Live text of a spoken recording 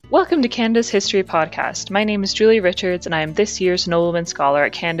Welcome to Canada's History Podcast. My name is Julie Richards, and I am this year's Nobleman Scholar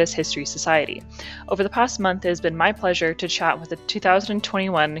at Canada's History Society. Over the past month, it has been my pleasure to chat with the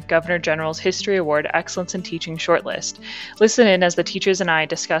 2021 Governor General's History Award Excellence in Teaching shortlist. Listen in as the teachers and I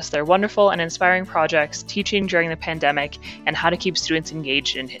discuss their wonderful and inspiring projects, teaching during the pandemic, and how to keep students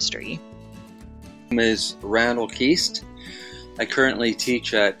engaged in history. My name is Randall Keast. I currently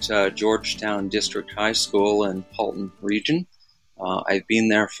teach at Georgetown District High School in Halton Region. I've been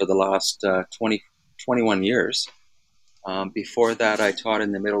there for the last 21 years. Before that, I taught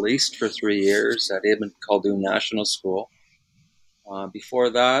in the Middle East for 3 years at Ibn Khaldun National School.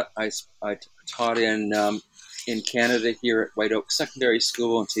 Before that, I taught in Canada here at White Oak Secondary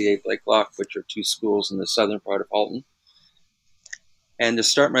School and T.A. Blakelock, which are two schools in the southern part of Halton. And to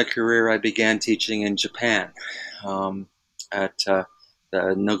start my career, I began teaching in Japan at the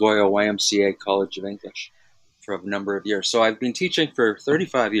Nagoya YMCA College of English for a number of years. So I've been teaching for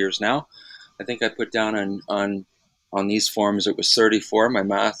 35 years now. I think I put down on these forms it was 34. My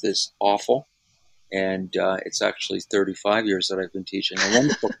math is awful. And it's actually 35 years that I've been teaching. A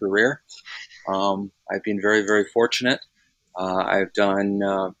wonderful career. I've been very, very fortunate. I've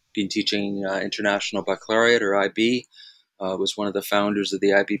been teaching International Baccalaureate, or IB. Was one of the founders of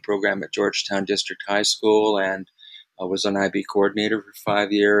the IB program at Georgetown District High School, and was an IB coordinator for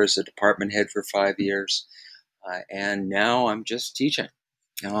 5 years, a department head for 5 years. And now I'm just teaching.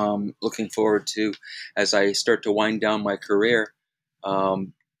 Looking forward to, as I start to wind down my career,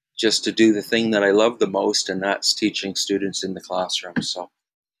 just to do the thing that I love the most, and that's teaching students in the classroom. So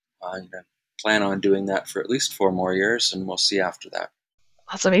I plan on doing that for at least 4 more years, and we'll see after that.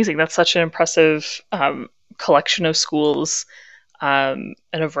 That's amazing. That's such an impressive collection of schools and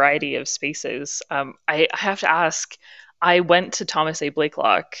a variety of spaces. I have to ask, I went to Thomas A.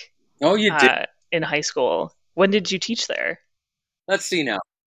 Blakelock Oh, you did? In high school. When did you teach there? Let's see now.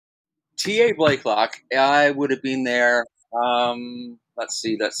 T.A. Blakelock, I would have been there, let's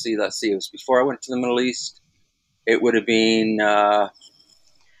see. It was before I went to the Middle East. It would have been taught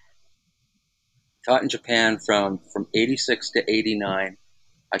in Japan from 86 to 89.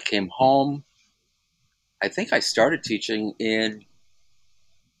 I came home. I think I started teaching in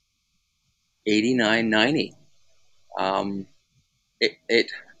 89, 90.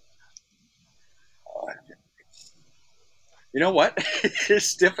 You know what?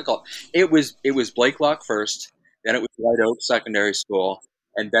 It's difficult. It was Blakelock first, then it was White Oak Secondary School,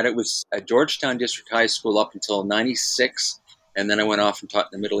 and then it was at Georgetown District High School up until 96, and then I went off and taught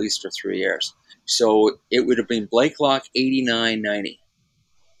in the Middle East for 3 years. So it would have been Blakelock 89, 90.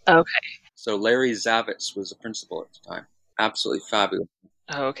 Okay. So Larry Zavitz was the principal at the time. Absolutely fabulous.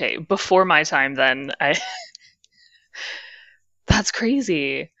 Okay. Before my time then, that's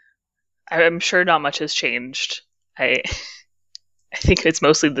crazy. I'm sure not much has changed. I think it's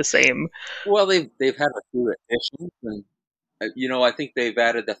mostly the same. Well, they've had a few additions, and I think they've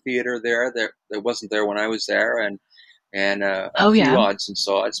added the theater there. That wasn't there when I was there, and a few odds and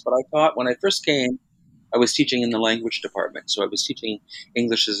sods. But I thought when I first came, I was teaching in the language department, so I was teaching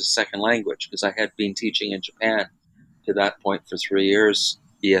English as a second language because I had been teaching in Japan to that point for 3 years,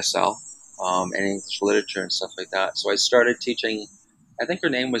 ESL, and English literature and stuff like that. So I started teaching. I think her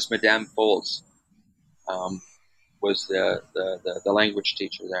name was Madame Foles. Was the language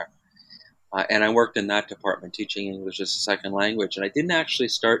teacher there. And I worked in that department teaching English as a second language. And I didn't actually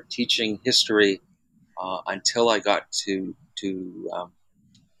start teaching history until I got to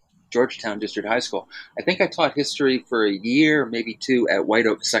Georgetown District High School. I think I taught history for a year, maybe 2, at White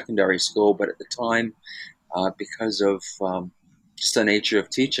Oak Secondary School. But at the time, because of just the nature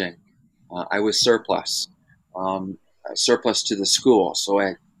of teaching, I was surplus to the school. So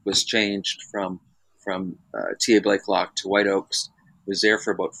I was changed from T.A. Blakelock to White Oaks, was there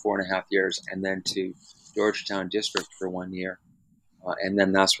for about 4.5 years, and then to Georgetown District for 1 year. And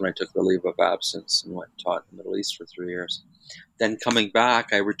then that's when I took the leave of absence and went and taught in the Middle East for 3 years. Then coming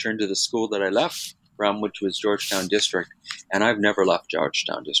back, I returned to the school that I left from, which was Georgetown District, and I've never left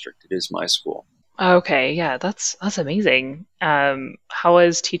Georgetown District. It is my school. Okay, yeah, that's amazing. How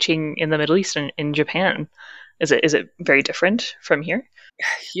is teaching in the Middle East and in Japan? Is it very different from here?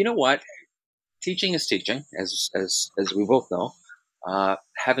 You know what? Teaching is teaching, as we both know.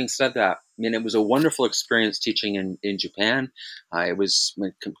 Having said that, I mean, it was a wonderful experience teaching in Japan. I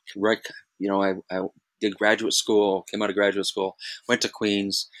did graduate school, came out of graduate school, went to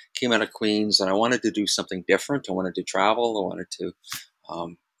Queens, came out of Queens, and I wanted to do something different. I wanted to travel. I wanted to,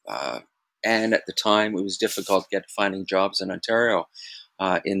 and at the time, it was difficult finding jobs in Ontario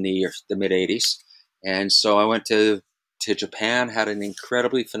in the mid '80s, and so I went to Japan, had an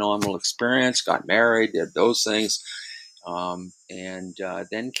incredibly phenomenal experience, got married, did those things. and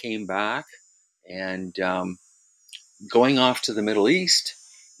then came back. And going off to the Middle East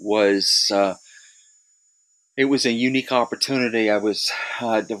was it was a unique opportunity. I was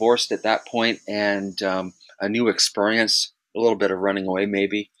divorced at that point, and a new experience, a little bit of running away,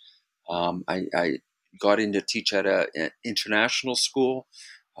 maybe. I got in to teach at an international school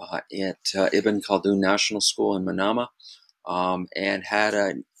at Ibn Khaldun National School in Manama, and had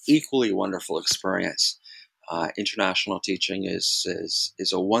an equally wonderful experience. International teaching is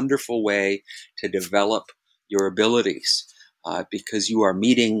a wonderful way to develop your abilities because you are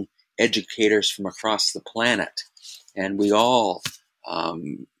meeting educators from across the planet, and we all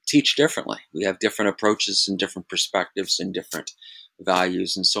teach differently. We have different approaches and different perspectives and different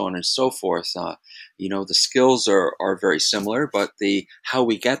values and so on and so forth. The skills are very similar, but the how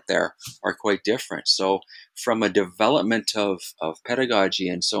we get there are quite different. So from a development of pedagogy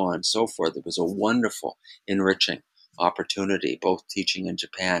and so on and so forth, it was a wonderful, enriching opportunity, both teaching in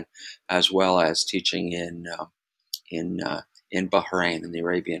Japan as well as teaching in Bahrain in the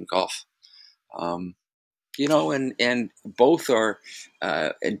Arabian Gulf. And both are,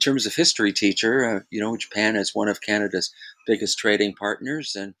 in terms of history teacher, Japan is one of Canada's biggest trading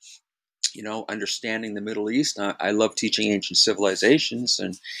partners, and understanding the Middle East. I love teaching ancient civilizations,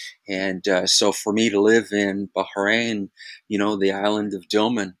 and so for me to live in Bahrain, the island of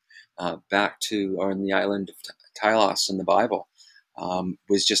Dilmun, or in the island of Tylos in the Bible,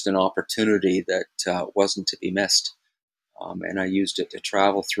 was just an opportunity that wasn't to be missed. And I used it to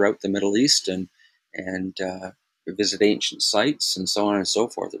travel throughout the Middle East and visit ancient sites and so on and so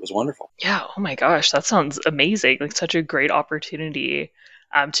forth. It was wonderful. Yeah, oh my gosh, that sounds amazing. Like such a great opportunity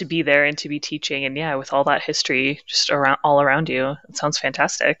to be there and to be teaching. And yeah, with all that history just around all around you, it sounds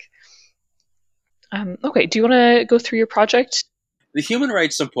fantastic. Okay, do you want to go through your project? The Human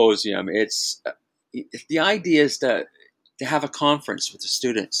Rights Symposium, the idea is to have a conference with the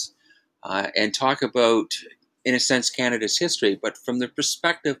students and talk about, in a sense, Canada's history, but from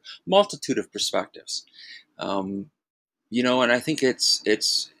the multitude of perspectives. And I think it's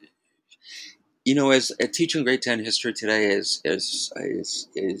as teaching grade 10 history today is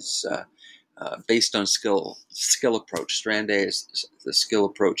based on skill approach. Strand A is the skill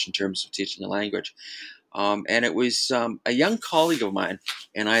approach in terms of teaching a language. And it was a young colleague of mine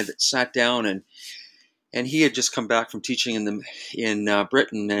and I that sat down, and he had just come back from teaching in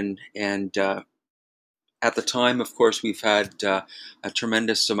Britain, and at the time, of course, we've had a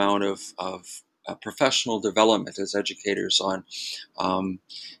tremendous amount of professional development as educators on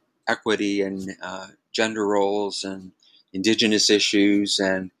equity and gender roles and Indigenous issues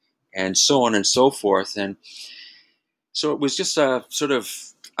and so on and so forth. And so it was just a sort of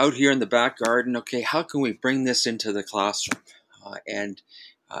out here in the back garden. Okay, how can we bring this into the classroom and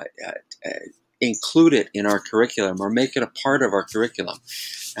include it in our curriculum or make it a part of our curriculum?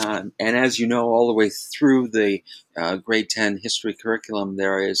 And as you know, all the way through the grade 10 history curriculum,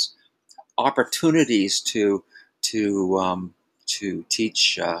 there is opportunities to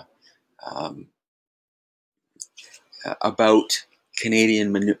teach about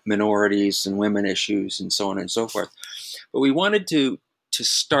Canadian minorities and women issues and so on and so forth. But we wanted to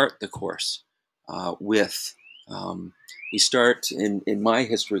start the course with. We start in my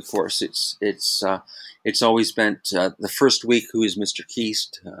history course. It's always been the first week, who is Mr.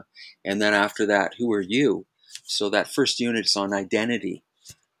 Keast, and then after that, who are you? So that first unit is on identity,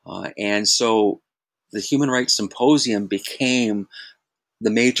 and so the Human Rights Symposium became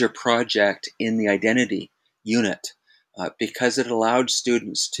the major project in the identity unit because it allowed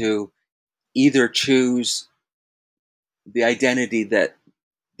students to either choose the identity that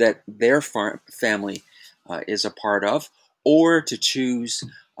their family is a part of, or to choose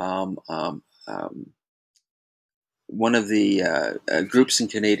one of the groups in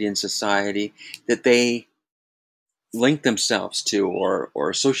Canadian society that they link themselves to or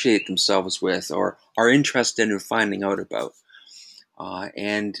associate themselves with or are interested in finding out about.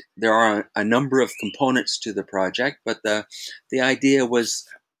 And there are a number of components to the project, but the idea was,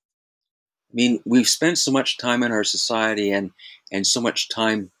 we've spent so much time in our society and so much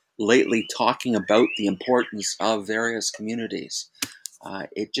time lately talking about the importance of various communities.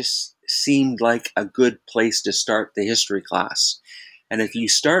 It just seemed like a good place to start the history class. And if you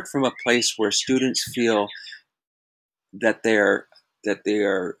start from a place where students feel that they're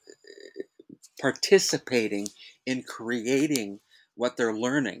participating in creating what they're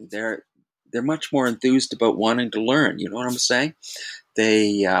learning, they're much more enthused about wanting to learn. You know what I'm saying?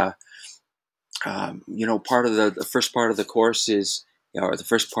 They part of the first part of the course is, or the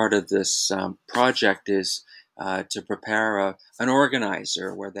first part of this project is to prepare an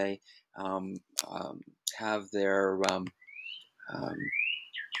organizer where they um, um, have um,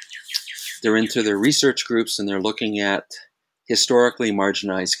 they're into their research groups, and they're looking at historically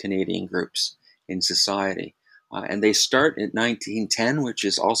marginalized Canadian groups in society. And they start at 1910, which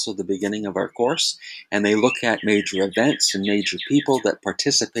is also the beginning of our course, and they look at major events and major people that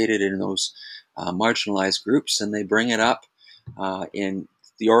participated in those marginalized groups, and they bring it up in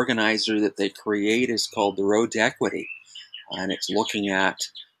the organizer that they create is called the Road to Equity, and it's looking at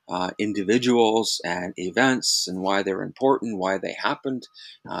individuals and events and why they're important, why they happened,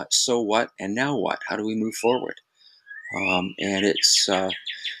 so what, and now what? How do we move forward? And it's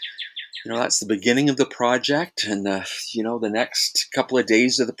that's the beginning of the project, and the next couple of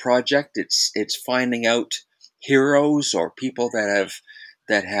days of the project, it's finding out heroes or people that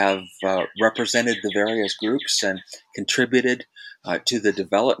have represented the various groups and contributed to the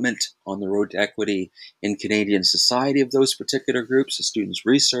development on the road to equity in Canadian society of those particular groups, the students'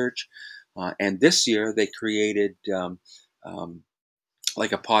 research. And this year they created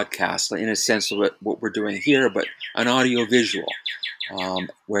like a podcast, in a sense of what we're doing here, but an audio visual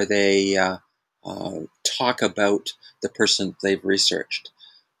where they talk about the person they've researched.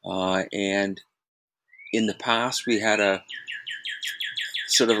 And in the past, we had a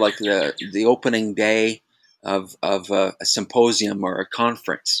sort of like the opening day of a symposium or a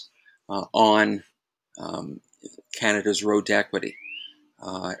conference on Canada's road to equity,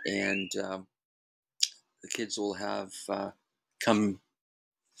 and the kids will have come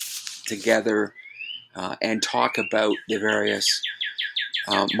together and talk about the various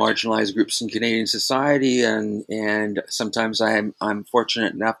marginalized groups in Canadian society, and sometimes I'm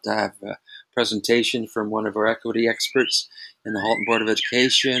fortunate enough to have a presentation from one of our equity experts in the Halton Board of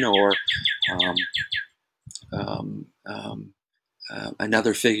Education, or um,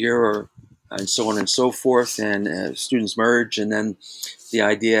 another figure, or and so on and so forth. And students merge, and then the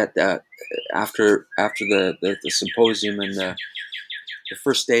idea that after the symposium and the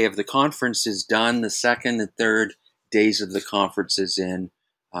first day of the conference is done, the second and third days of the conference is in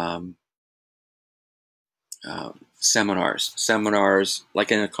um, seminars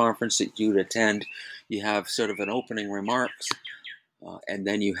like in a conference that you'd attend. You have sort of an opening remarks, and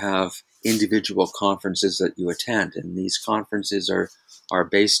then you have individual conferences that you attend, and these conferences are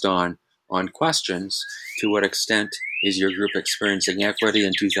based on questions. To what extent is your group experiencing equity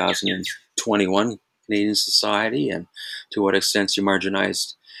in 2021 Canadian society, and to what extent is your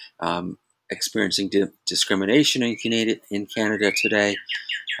marginalized experiencing discrimination in Canada today,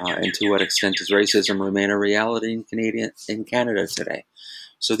 and to what extent does racism remain a reality in Canada today?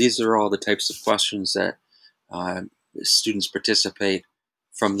 So these are all the types of questions that students participate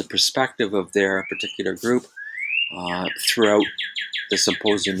from the perspective of their particular group throughout the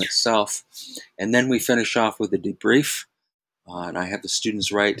symposium itself. And then we finish off with a debrief, and I have the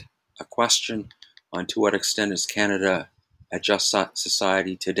students write a question on to what extent is Canada a just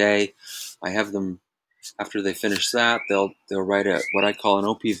society today. I have them, after they finish that, they'll write what I call an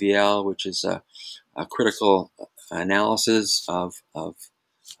OPVL, which is a critical analysis of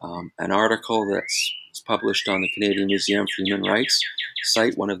an article that's published on the Canadian Museum for Human Rights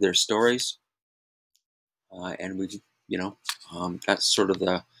site, one of their stories, and that's sort of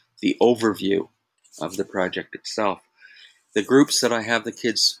the overview of the project itself. The groups that I have the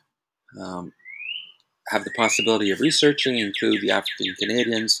kids have the possibility of researching include the African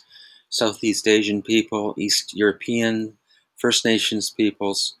Canadians, Southeast Asian people, East European, First Nations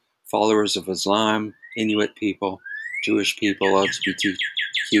peoples, followers of Islam, Inuit people, Jewish people,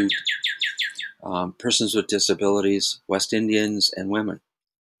 LGBTQ, persons with disabilities, West Indians, and women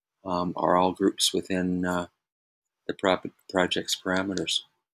are all groups within the project's parameters.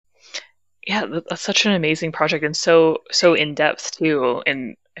 Yeah, that's such an amazing project, and so in depth too.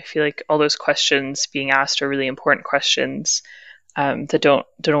 And I feel like all those questions being asked are really important questions that don't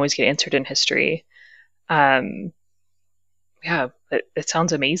always get answered in history. Um, yeah, it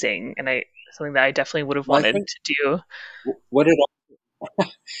sounds amazing, and something that I definitely would have Well, I wanted think to do. what it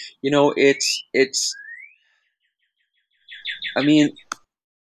it's I mean,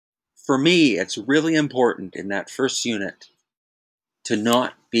 for me, it's really important in that first unit to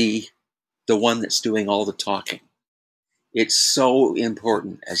not be the one that's doing all the talking. It's so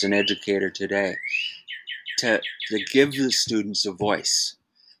important as an educator today to give the students a voice,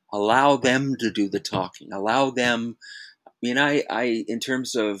 allow them to do the talking, allow them. I mean, I in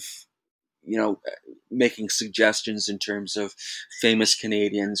terms of making suggestions in terms of famous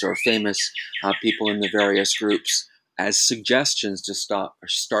Canadians or famous people in the various groups as suggestions to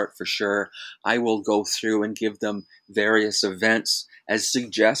start for sure. I will go through and give them various events as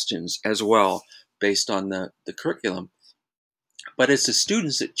suggestions as well, based on the curriculum. But it's the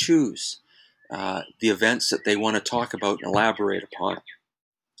students that choose the events that they want to talk about and elaborate upon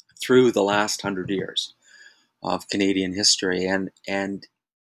through the last 100 years of Canadian history. And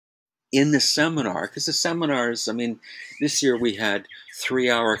in the seminar, because the seminars, I mean, this year we had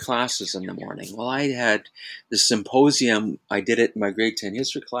 3-hour classes in the morning. Well, I had the symposium. I did it in my grade 10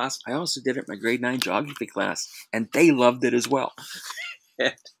 history class. I also did it in my grade 9 geography class, and they loved it as well.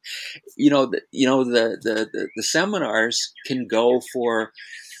 And, the seminars can go for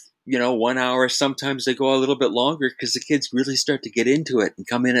 1 hour. Sometimes they go a little bit longer because the kids really start to get into it and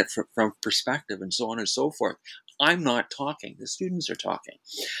come in it from perspective and so on and so forth. I'm not talking. The students are talking.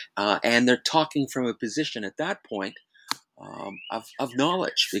 And they're talking from a position at that point of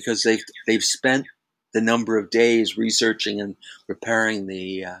knowledge, because they've spent the number of days researching and preparing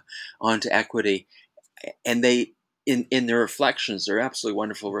the onto equity. And they, in their reflections, they're absolutely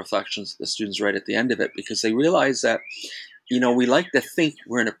wonderful reflections that the students write at the end of it, because they realize that we like to think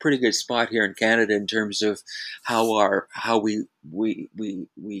we're in a pretty good spot here in Canada in terms of how we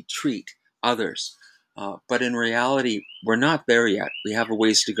treat others, but in reality, we're not there yet. We have a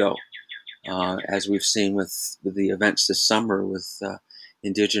ways to go, as we've seen with the events this summer with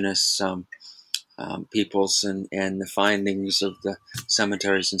Indigenous peoples and the findings of the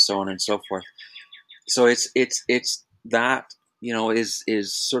cemeteries and so on and so forth. So it's that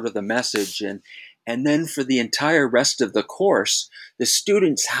is sort of the message, and then for the entire rest of the course, the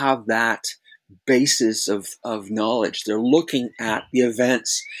students have that basis of knowledge. They're looking at the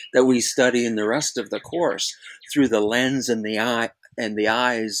events that we study in the rest of the course through the lens and the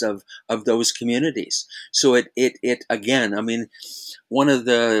eyes of those communities. So it again, I mean, one of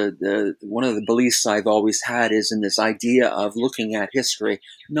the beliefs I've always had is in this idea of looking at history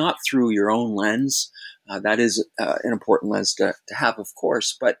not through your own lens. That is an important lens to have, of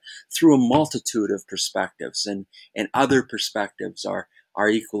course, but through a multitude of perspectives, and other perspectives are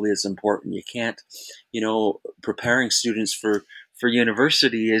equally as important. You can't, preparing students for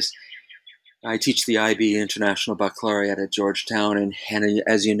university is. I teach the IB International Baccalaureate at Georgetown, and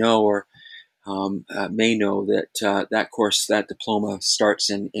as you know, or may know, that that course, that diploma starts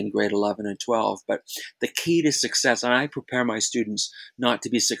in grade 11 and 12. But the key to success, and I prepare my students not to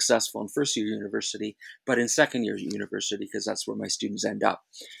be successful in first year university, but in second year university, because that's where my students end up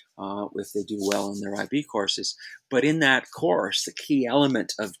if they do well in their IB courses. But in that course, the key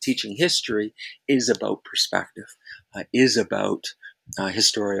element of teaching history is about perspective, is about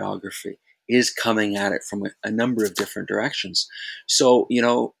historiography, is coming at it from a number of different directions. So,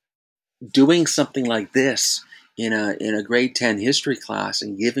 doing something like this in a grade 10 history class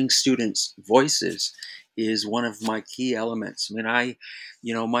and giving students voices is one of my key elements. I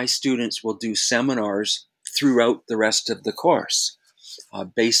mean, my students will do seminars throughout the rest of the course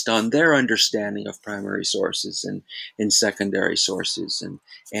based on their understanding of primary sources and secondary sources,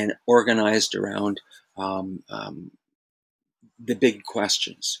 and organized around the big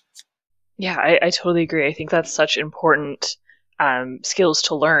questions. Yeah, I totally agree. I think that's such important skills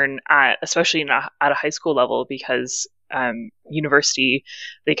to learn, especially at a high school level, because university,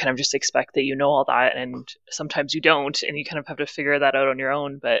 they kind of just expect that you know all that, and sometimes you don't, and you kind of have to figure that out on your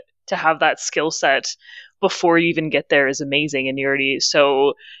own. But to have that skill set before you even get there is amazing, and you're already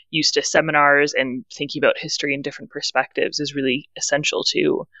so used to seminars and thinking about history in different perspectives is really essential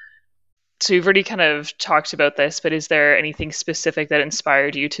too. So you've already kind of talked about this, but is there anything specific that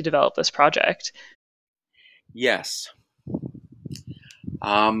inspired you to develop this project? Yes.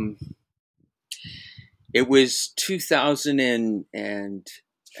 It was 2000 and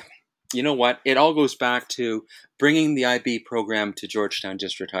you know what? It all goes back to bringing the IB program to Georgetown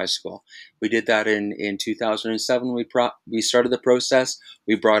District High School. We did that in 2007. We started the process.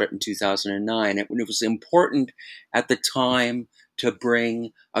 We brought it in 2009. It was important at the time to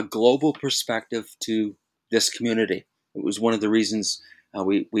bring a global perspective to this community. It was one of the reasons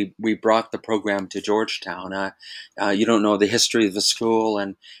we brought the program to Georgetown. You don't know the history of the school,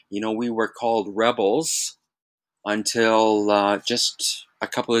 and we were called rebels until just a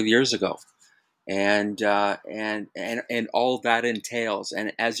couple of years ago, and all that entails.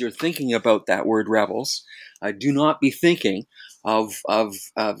 And as you're thinking about that word rebels, do not be thinking of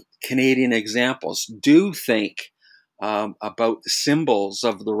Canadian examples. Do think about the symbols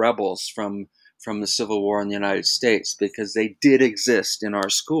of the rebels from the Civil War in the United States, because they did exist in our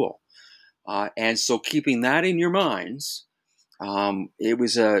school. And so keeping that in your minds, it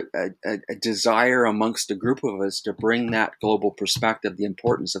was a desire amongst a group of us to bring that global perspective, the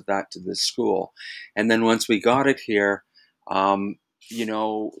importance of that to this school. And then once we got it here,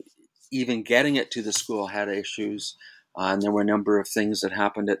 even getting it to the school had issues. And there were a number of things that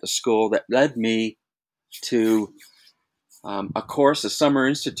happened at the school that led me to a course, a summer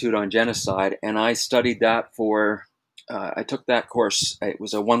institute on genocide, and I studied that for. I took that course. It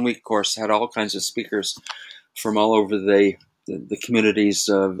was a 1 week course. Had all kinds of speakers from all over the communities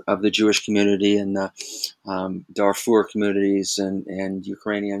of the Jewish community and the Darfur communities and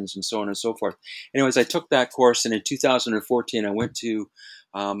Ukrainians and so on and so forth. Anyways, I took that course, and in 2014, I went to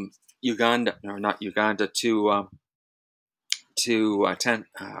Uganda, or not Uganda,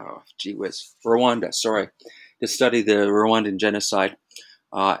 Rwanda. Sorry, to study the Rwandan genocide.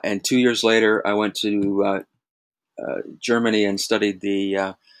 And 2 years later, I went to Germany and studied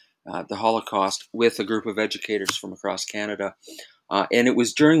the Holocaust with a group of educators from across Canada. And it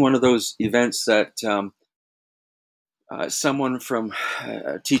was during one of those events that someone from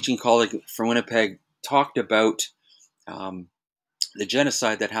a teaching colleague from Winnipeg talked about the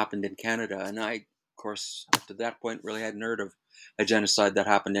genocide that happened in Canada. And I, of course, up to that point, really hadn't heard of a genocide that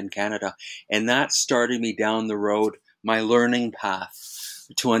happened in Canada. And that started me down the road, my learning path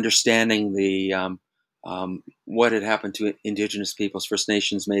to understanding the what had happened to Indigenous peoples, First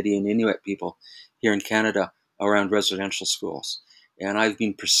Nations, Métis, and Inuit people here in Canada around residential schools. And I've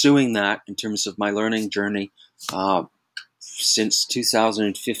been pursuing that in terms of my learning journey since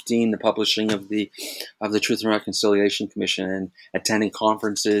 2015, the publishing of the Truth and Reconciliation Commission, and attending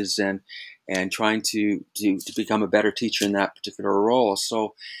conferences and trying to become a better teacher in that particular role.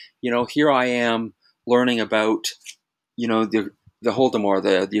 So, here I am learning about, the Holodomor,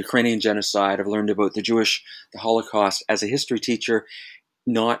 the Ukrainian genocide. I've learned about the Holocaust as a history teacher,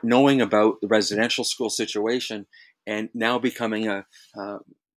 not knowing about the residential school situation, and now becoming a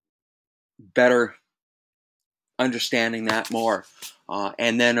better understanding that more.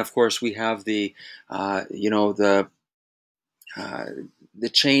 And then, of course, we have the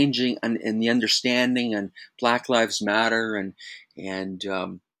changing and the understanding, and Black Lives Matter and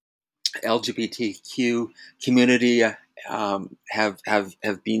LGBTQ community have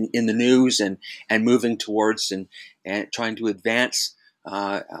been in the news and moving towards and trying to advance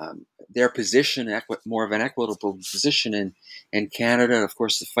their position, more of an equitable position in Canada. Of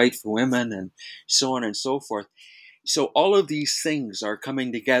course, the fight for women and so on and so forth. So all of these things are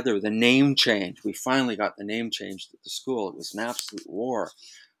coming together. The name change. We finally got the name changed at the school. It was an absolute war.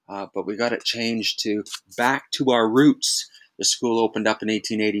 But we got it changed back to our roots. The school opened up in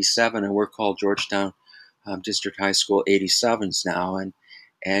 1887, and we're called Georgetown District High School 87s now.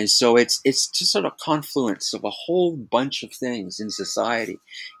 And so it's just sort of a confluence of a whole bunch of things in society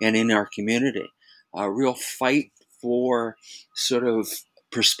and in our community. A real fight for sort of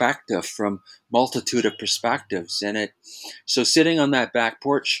perspective from multitude of perspectives. So sitting on that back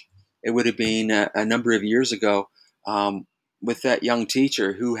porch, it would have been a number of years ago, with that young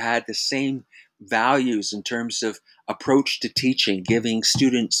teacher who had the same values in terms of approach to teaching, giving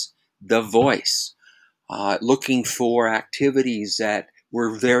students the voice, looking for activities that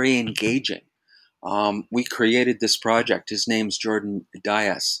were very engaging. We created this project. His name's Jordan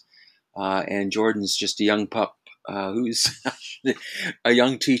Dias, and Jordan's just a young pup who's a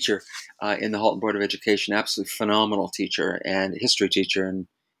young teacher in the Halton Board of Education, absolutely phenomenal teacher and history teacher,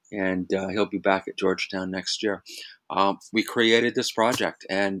 and he'll be back at Georgetown next year. We created this project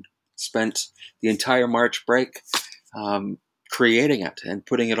and spent the entire March break creating it and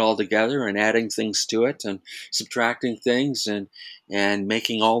putting it all together and adding things to it and subtracting things and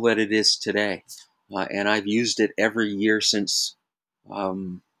making all that it is today. And I've used it every year since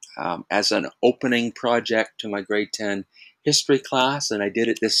as an opening project to my grade 10 history class. And I did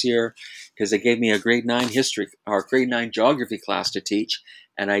it this year because they gave me a grade 9 history or grade 9 geography class to teach.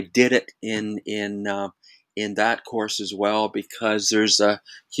 And I did it in that course as well because there's a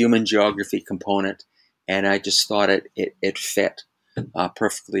human geography component. And I just thought it fit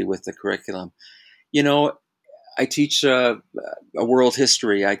perfectly with the curriculum. I teach a world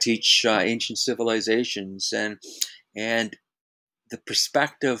history. I teach ancient civilizations, and the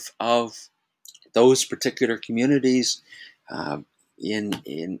perspective of those particular communities in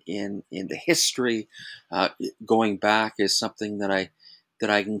the history going back is something that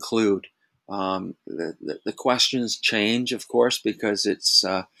I include. The questions change, of course, because it's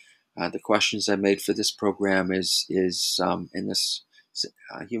the questions I made for this program is in this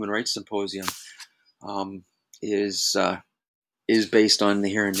Human Rights Symposium is based on the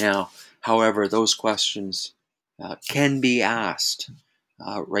here and now. However, those questions can be asked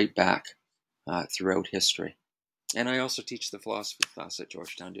right back throughout history. And I also teach the philosophy class at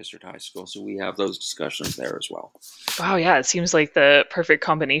Georgetown District High School, so we have those discussions there as well. Wow, yeah, it seems like the perfect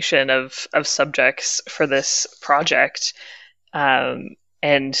combination of subjects for this project. And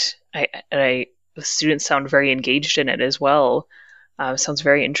the students sound very engaged in it as well. Sounds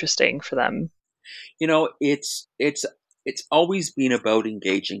very interesting for them. It's it's always been about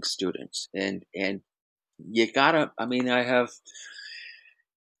engaging students, and you gotta. I mean, I have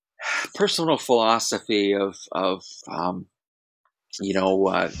personal philosophy of you know,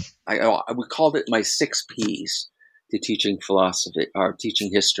 we called it my 6 P's to teaching philosophy or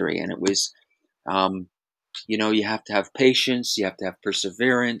teaching history, and it was, um, you have to have patience, you have to have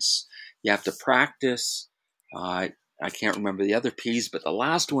perseverance, you have to practice. Uh, I can't remember the other P's, but the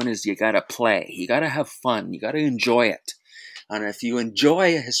last one is you got to play, you got to have fun, you got to enjoy it. And if you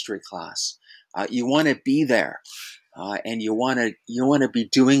enjoy a history class, you want to be there. And you want to be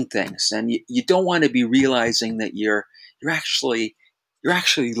doing things, and you don't want to be realizing that you're actually you're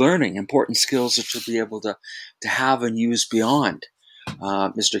actually learning important skills that you'll be able to have and use beyond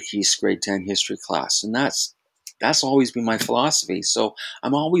Mr. Keith's grade 10 history class, and that's always been my philosophy. So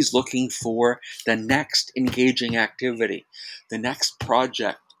I'm always looking for the next engaging activity, the next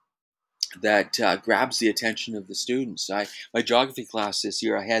project that grabs the attention of the students. My geography class this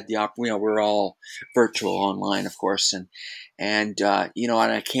year, I had the we're all virtual online, of course, and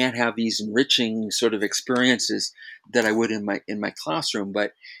I can't have these enriching sort of experiences that I would in my classroom.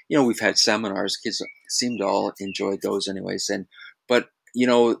 But we've had seminars; kids seem to all enjoy those, anyways. But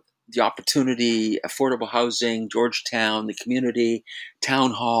the opportunity, affordable housing, Georgetown, the community,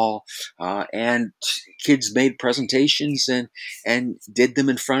 town hall, and kids made presentations and did them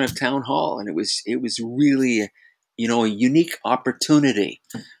in front of town hall, and it was really a unique opportunity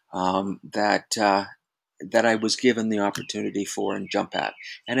that I was given the opportunity for and jump at.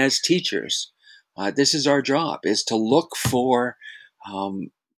 And as teachers, this is our job: is to look for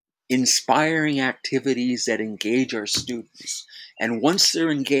um, inspiring activities that engage our students. And once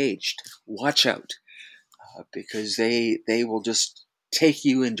they're engaged, watch out, because they will just take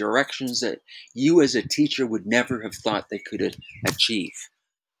you in directions that you as a teacher would never have thought they could achieve.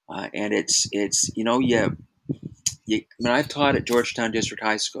 And when I've taught at Georgetown District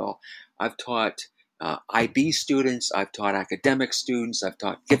High School, I've taught IB students, I've taught academic students, I've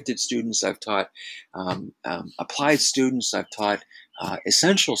taught gifted students, I've taught applied students, I've taught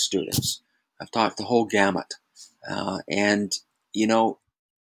essential students, I've taught the whole gamut, and you know,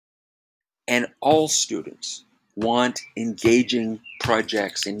 and all students want engaging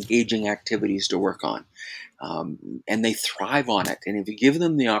projects, engaging activities to work on, and they thrive on it. And if you give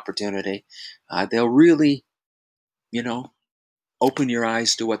them the opportunity, they'll really, you know, open your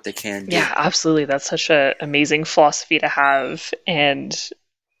eyes to what they can do. Yeah, absolutely. That's such an amazing philosophy to have, and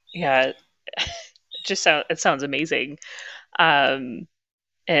yeah, it sounds amazing. Um,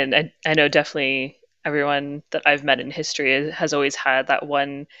 and I know definitely everyone that I've met in history has always had that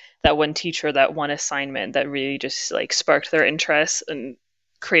one teacher, that one assignment that really just like sparked their interest and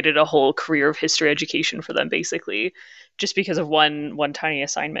created a whole career of history education for them, basically, just because of one tiny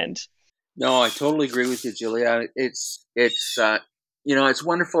assignment. No, I totally agree with you, Julia. It's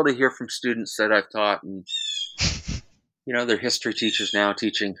wonderful to hear from students that I've taught, and they're history teachers now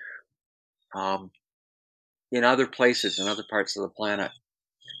teaching um, in other places, in other parts of the planet,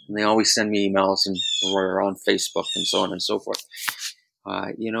 and they always send me emails, and we're on Facebook and so on and so forth.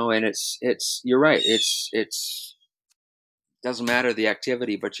 And it's you're right. It's doesn't matter the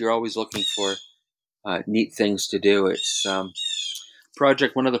activity, but you're always looking for neat things to do. It's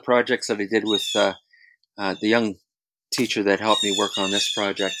one of the projects that I did with the young teacher that helped me work on this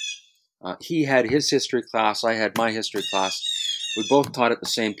project. He had his history class, I had my history class. We both taught at the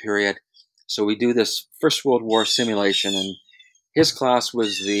same period, so we do this First World War simulation. And his class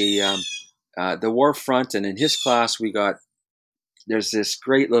was the war front, and in his class there's this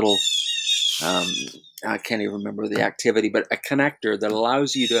great little um, I can't even remember the activity, but a connector that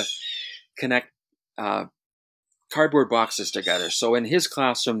allows you to connect uh, cardboard boxes together. So in his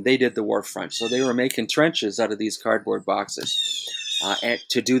classroom, they did the war front. So they were making trenches out of these cardboard boxes and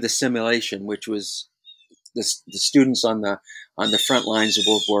to do the simulation, which was the students on the front lines of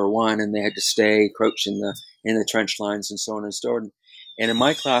World War One, and they had to stay crouched in the trench lines and so on and so on. And in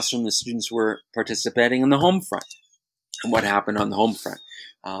my classroom, the students were participating in the home front. And what happened on the home front?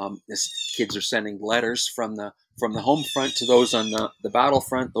 Kids are sending letters from the home front to those on the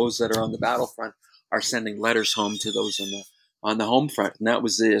battlefront. Those that are on the battlefront are sending letters home to those on the home front, and that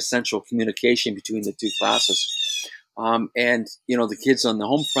was the essential communication between the two classes. And the kids on the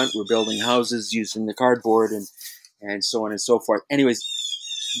home front were building houses using the cardboard and so on and so forth. Anyways,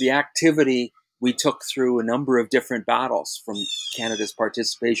 the activity we took through a number of different battles from Canada's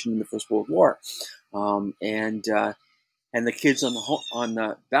participation in the First World War, and the kids on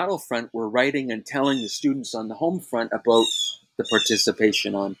the battlefront were writing and telling the students on the home front about the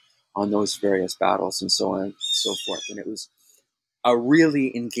participation on those various battles and so on and so forth. And it was a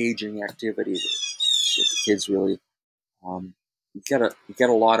really engaging activity that the kids really You get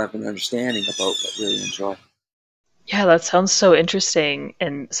a lot of an understanding about, but really enjoy. Yeah, that sounds so interesting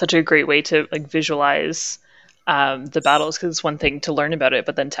and such a great way to like visualize the battles, because it's one thing to learn about it,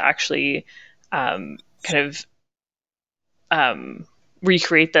 but then to actually kind of um,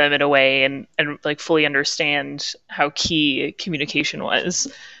 recreate them in a way and like fully understand how key communication was.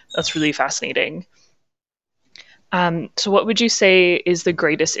 That's really fascinating. So, what would you say is the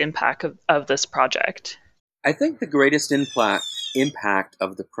greatest impact of this project? I think the greatest impact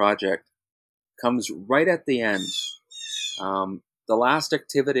of the project comes right at the end. The last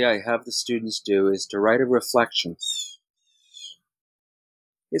activity I have the students do is to write a reflection.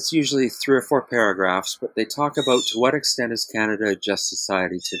 It's usually 3 or 4 paragraphs, but they talk about to what extent is Canada a just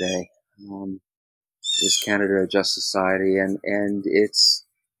society today. Is Canada a just society? And it's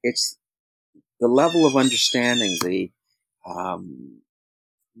the level of understanding, the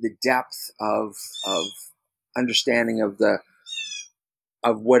depth of understanding of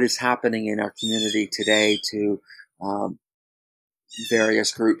what is happening in our community today to um,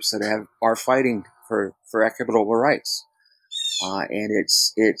 various groups that are fighting for equitable rights, and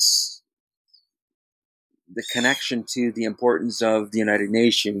it's the connection to the importance of the United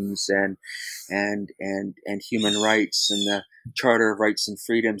Nations and human rights and the Charter of Rights and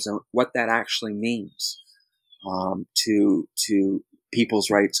Freedoms and what that actually means to people's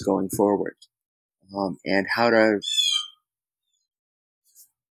rights going forward, and how to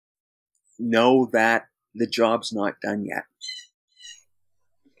know that the job's not done yet.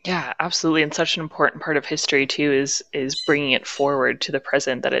 Yeah, absolutely, and such an important part of history too is bringing it forward to the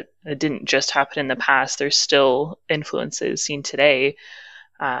present. That it didn't just happen in the past. There's still influences seen today,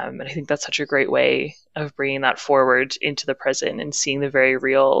 and I think that's such a great way of bringing that forward into the present and seeing the very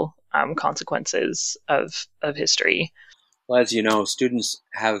real consequences of history. Well, as you know, students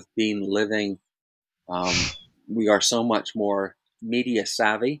have been living. We are so much more media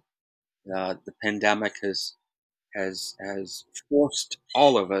savvy. The pandemic has forced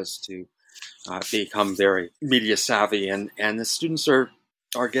all of us to become very media savvy, and the students are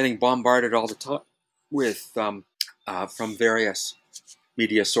getting bombarded all the time with from various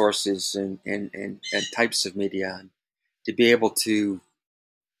media sources and types of media, and to be able to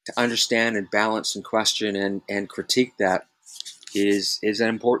understand and balance and question and critique that is an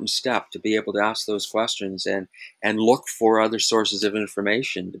important step, to be able to ask those questions and look for other sources of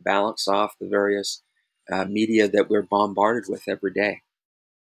information to balance off the various media that we're bombarded with every day.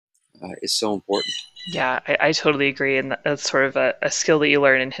 Is so important. Yeah, I totally agree, and that's sort of a skill that you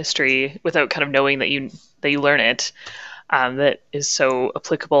learn in history without kind of knowing that you learn it. That is so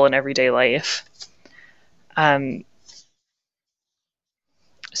applicable in everyday life. Um,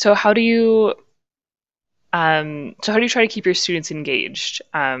 so how do you try to keep your students engaged?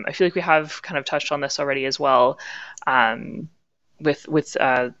 I feel like we have kind of touched on this already as well, um, with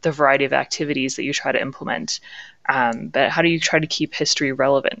the variety of activities that you try to implement. But how do you try to keep history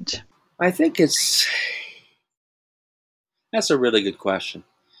relevant? I think that's a really good question.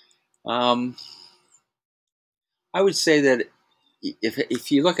 Um, I would say that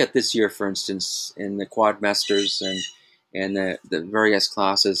if you look at this year, for instance, in the quadmesters and the various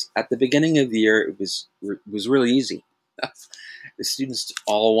classes, at the beginning of the year, it was really easy. The students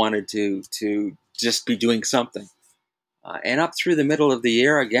all wanted to just be doing something, and up through the middle of the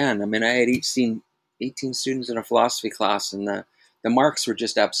year, again, I mean, I had 18 students in a philosophy class, and the marks were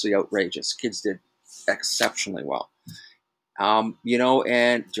just absolutely outrageous. Kids did exceptionally well. And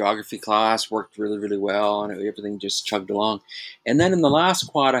geography class worked really, really well, and everything just chugged along. And then in the last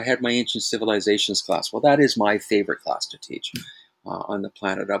quad, I had my ancient civilizations class. Well, that is my favorite class to teach on the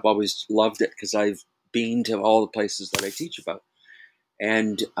planet. I've always loved it because I've been to all the places that I teach about.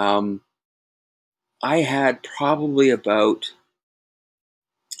 And I had probably about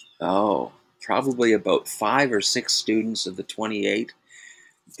 5 or 6 students of the 28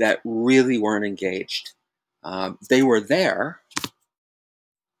 that really weren't engaged. They were there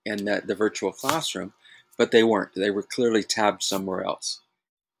in the virtual classroom, but they weren't. They were clearly tabbed somewhere else.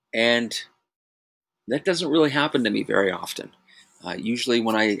 And that doesn't really happen to me very often. Usually,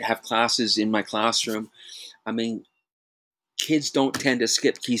 when I have classes in my classroom, I mean, kids don't tend to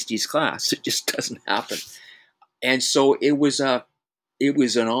skip Keiste's class. It just doesn't happen. And so it was an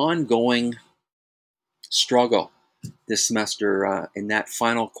ongoing struggle this semester in that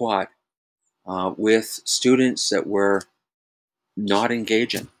final quad with students that were not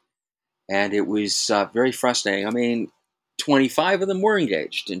engaging. And it was very frustrating. I mean, 25 of them were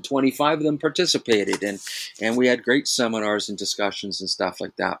engaged and 25 of them participated, and we had great seminars and discussions and stuff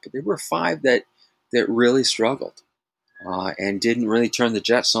like that. But there were 5 that really struggled and didn't really turn the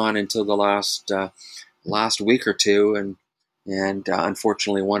jets on until the last week or two, and and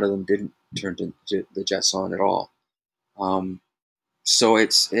unfortunately, one of them didn't turn to the Jets on at all. Um, so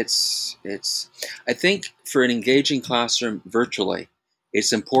it's. I think for an engaging classroom virtually,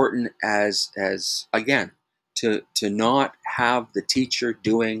 it's important as again to not have the teacher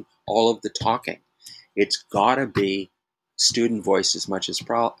doing all of the talking. It's got to be student voice as much as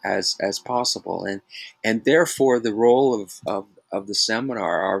possible, and therefore the role of the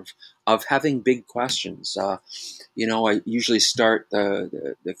seminar of having big questions. I usually start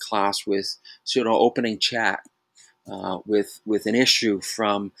the class with sort of opening chat with an issue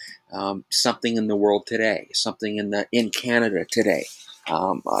from something in the world today, something in Canada today,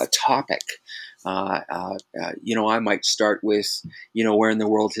 a topic. I might start with, where in the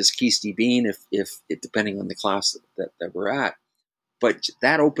world has Kisti been, if depending on the class that we're at. But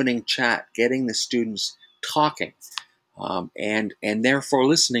that opening chat, getting the students talking, and therefore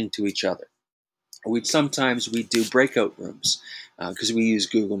listening to each other. We'd do breakout rooms because we use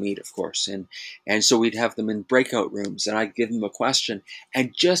Google Meet, of course, and so we'd have them in breakout rooms, and I'd give them a question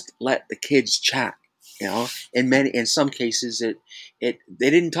and just let the kids chat. In some cases, they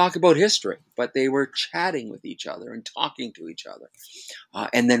didn't talk about history, but they were chatting with each other and talking to each other,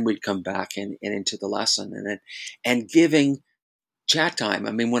 and then we'd come back and into the lesson and giving chat time.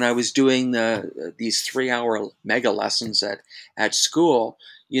 I mean, when I was doing these 3-hour mega lessons at school,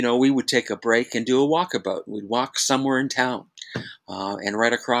 we would take a break and do a walkabout. We'd walk somewhere in town, and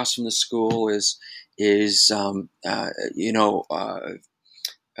right across from the school is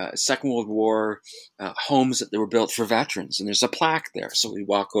Second World War homes that were built for veterans, and there's a plaque there. So we'd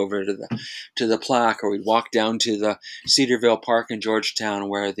walk over to the plaque, or we'd walk down to the Cedarville Park in Georgetown,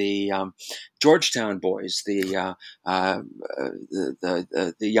 where the Georgetown boys, the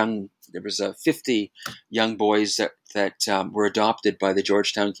young, there was 50 young boys that were adopted by the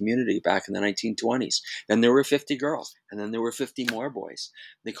Georgetown community back in the 1920s. Then there were 50 girls, and then there were 50 more boys.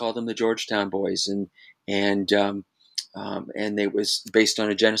 They called them the Georgetown boys, and it was based on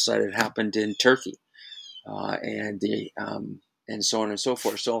a genocide that happened in Turkey, and so on and so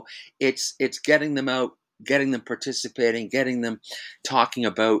forth. So it's getting them out, getting them participating, getting them talking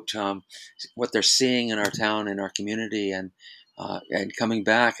about what they're seeing in our town, in our community, and coming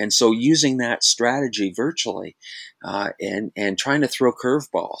back. And so using that strategy virtually, and trying to throw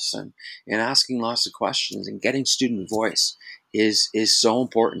curveballs and asking lots of questions and getting student voice is so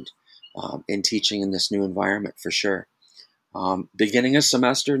important in teaching in this new environment, for sure. Beginning of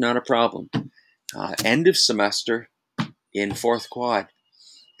semester, not a problem. End of semester in fourth quad,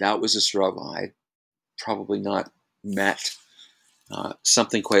 that was a struggle. I probably not met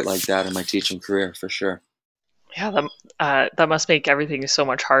something quite like that in my teaching career, for sure. Yeah, that must make everything so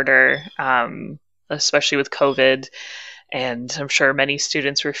much harder, especially with COVID. And I'm sure many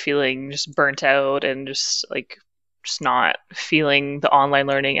students were feeling just burnt out and just not feeling the online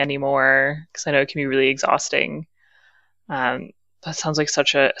learning anymore, because I know it can be really exhausting. That sounds like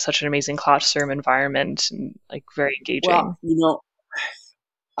such an amazing classroom environment, and very engaging. Well,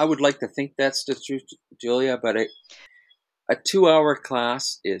 I would like to think that's the truth, Julia, but a 2-hour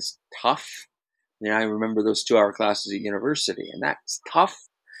class is tough. I remember those 2-hour classes at university, and that's tough.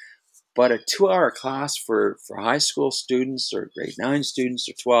 But a 2-hour class for high school students or grade 9 students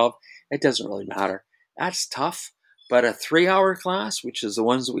or 12, it doesn't really matter. That's tough. But a 3-hour class, which is the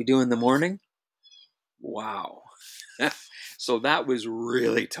ones that we do in the morning, wow. So that was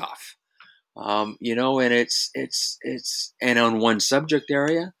really tough. And it's and on one subject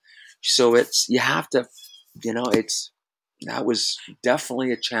area. So you have to, that was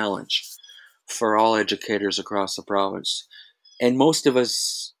definitely a challenge for all educators across the province. And most of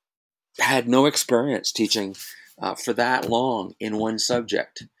us had no experience teaching for that long in one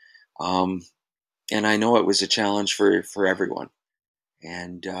subject. And I know it was a challenge for everyone.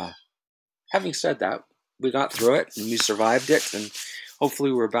 And having said that, we got through it and we survived it, and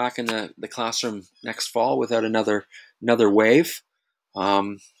hopefully we're back in the classroom next fall without another wave.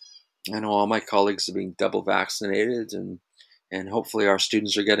 I know all my colleagues are being double vaccinated, and hopefully our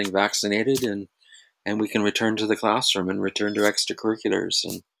students are getting vaccinated, and we can return to the classroom and return to extracurriculars.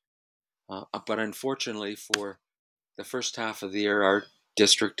 And but unfortunately, for the first half of the year, our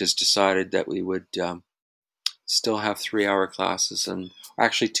district has decided that we would still have 3-hour classes, and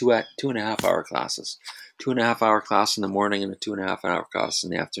actually 2.5-hour classes. 2.5-hour class in the morning and a 2.5-hour class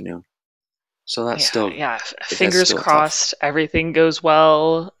in the afternoon. So that's fingers crossed, everything goes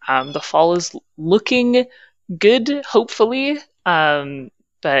well. The fall is looking good, hopefully.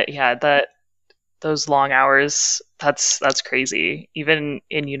 But yeah, those long hours, that's crazy. Even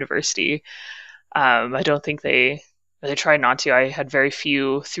in university, I don't think they try not to. I had very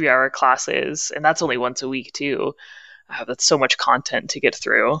few 3-hour classes, and that's only once a week too. That's so much content to get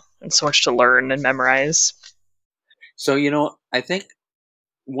through and so much to learn and memorize. So, I think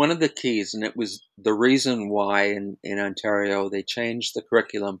one of the keys, and it was the reason why in Ontario they changed the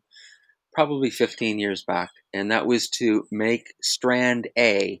curriculum probably 15 years back, and that was to make Strand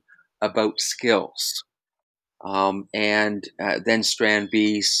A about skills. And then Strand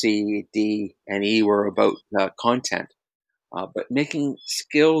B, C, D, and E were about content. But making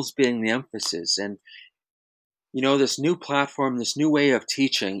skills being the emphasis. And, this new platform, this new way of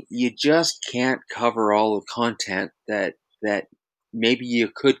teaching, you just can't cover all the content that maybe you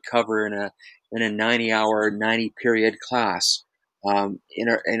could cover in a 90-hour, 90-period class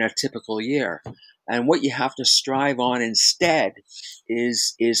in a typical year. And what you have to strive on instead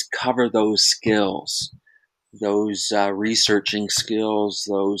is cover those skills, those researching skills,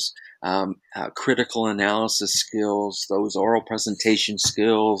 those critical analysis skills, those oral presentation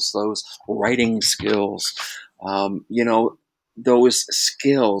skills, those writing skills. Those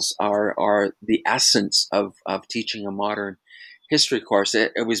skills are the essence of teaching a modern history course.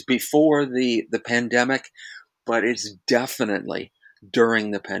 It was before the pandemic, but it's definitely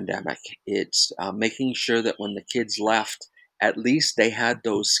during the pandemic. It's making sure that when the kids left, at least they had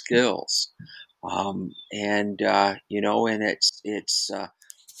those skills. And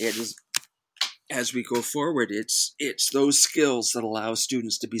it is, as we go forward, it's those skills that allow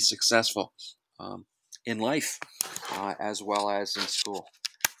students to be successful in life as well as in school.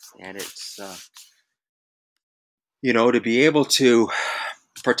 And it's to be able to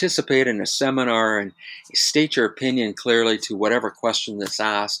participate in a seminar and state your opinion clearly to whatever question that's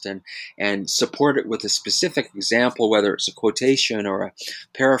asked, and support it with a specific example, whether it's a quotation or a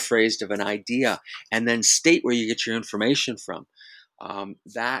paraphrase of an idea, and then state where you get your information from.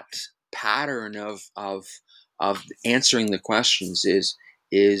 That pattern of answering the questions is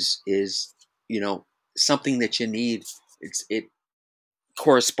something that you need. It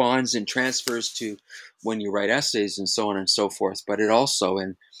corresponds and transfers to when you write essays and so on and so forth. But it also,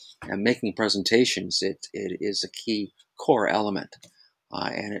 in making presentations, it is a key core element,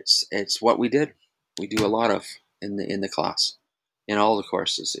 and it's what we did. We do a lot of in the class, in all the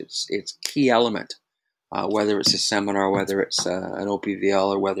courses. It's key element, whether it's a seminar, whether it's an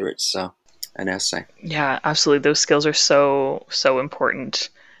OPVL, or whether it's an essay. Yeah, absolutely. Those skills are so important,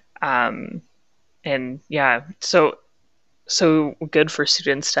 and yeah, so good for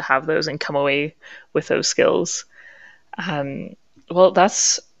students to have those and come away with those skills. Well,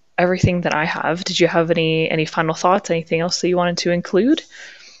 that's everything that I have. Did you have any final thoughts? Anything else that you wanted to include?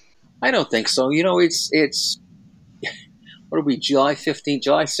 I don't think so. It's what are we? July 15th,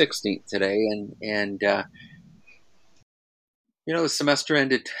 July 16th today, and the semester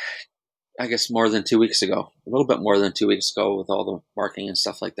ended, I guess, more than 2 weeks ago. A little bit more than 2 weeks ago, with all the marking and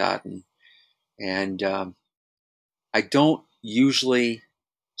stuff like that, and I don't usually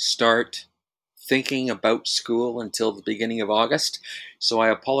start thinking about school until the beginning of August, so I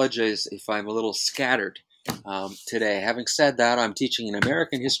apologize if I'm a little scattered today. Having said that, I'm teaching an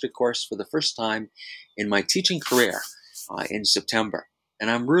American history course for the first time in my teaching career in September,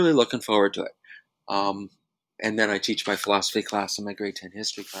 and I'm really looking forward to it. And then I teach my philosophy class and my grade 10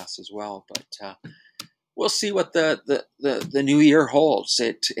 history class as well. But we'll see what the new year holds.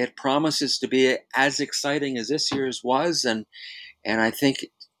 It promises to be as exciting as this year's was, and I think,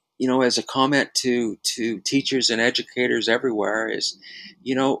 as a comment to teachers and educators everywhere, is,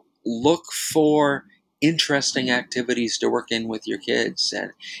 look for interesting activities to work in with your kids,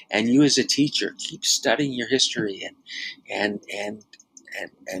 and you as a teacher keep studying your history and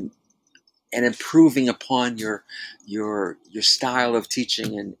improving upon your style of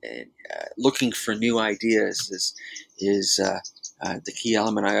teaching, and looking for new ideas is the key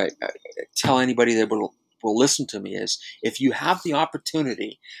element. I tell anybody that will listen to me is, if you have the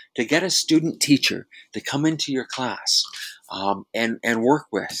opportunity to get a student teacher to come into your class and work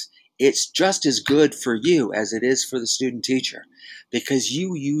with, it's just as good for you as it is for the student teacher, because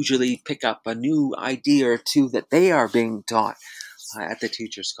you usually pick up a new idea or two that they are being taught at the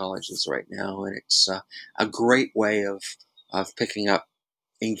teachers' colleges right now, and it's a great way of picking up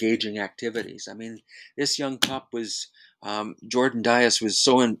engaging activities. I mean, this young pup was Jordan Dias was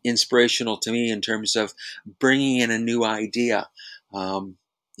so inspirational to me in terms of bringing in a new idea, on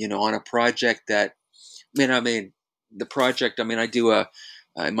a project that, the project. I do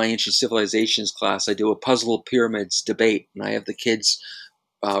in my ancient civilizations class, I do a puzzle pyramids debate, and I have the kids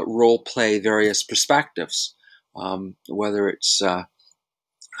role play various perspectives. Whether it's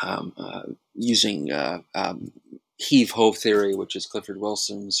using heave-ho theory, which is Clifford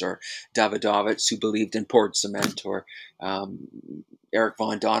Wilson's, or Davidovitz, who believed in poured cement, or Eric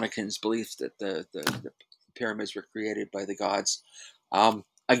von Daniken's belief that the pyramids were created by the gods.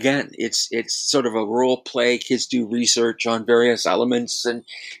 Again, it's sort of a role play. Kids do research on various elements, and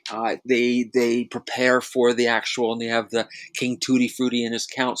they prepare for the actual. And they have the King Tutti Frutti and his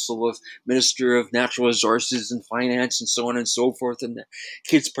council of Minister of Natural Resources and Finance, and so on and so forth. And the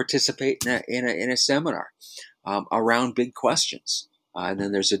kids participate in a seminar around big questions, and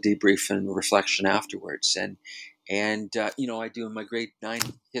then there's a debrief and reflection afterwards. And I do in my grade 9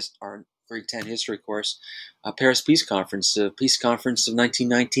 or grade 10 history course, Paris Peace Conference of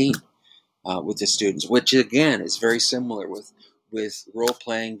 1919 with the students, which again is very similar with role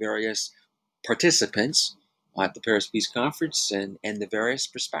playing various participants at the Paris Peace Conference and the various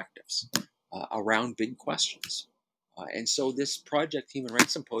perspectives around big questions. And so this Project Human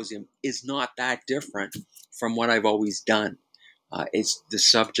Rights Symposium is not that different from what I've always done. The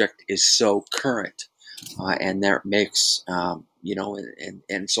subject is so current, and that makes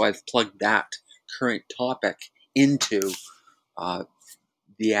and so I've plugged that current topic into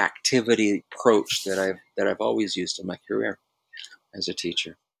the activity approach that I've always used in my career as a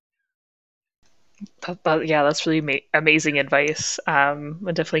teacher. Yeah, that's really amazing advice.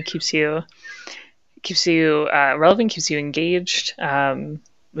 It definitely keeps you relevant, keeps you engaged.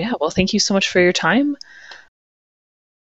 Yeah, well, thank you so much for your time.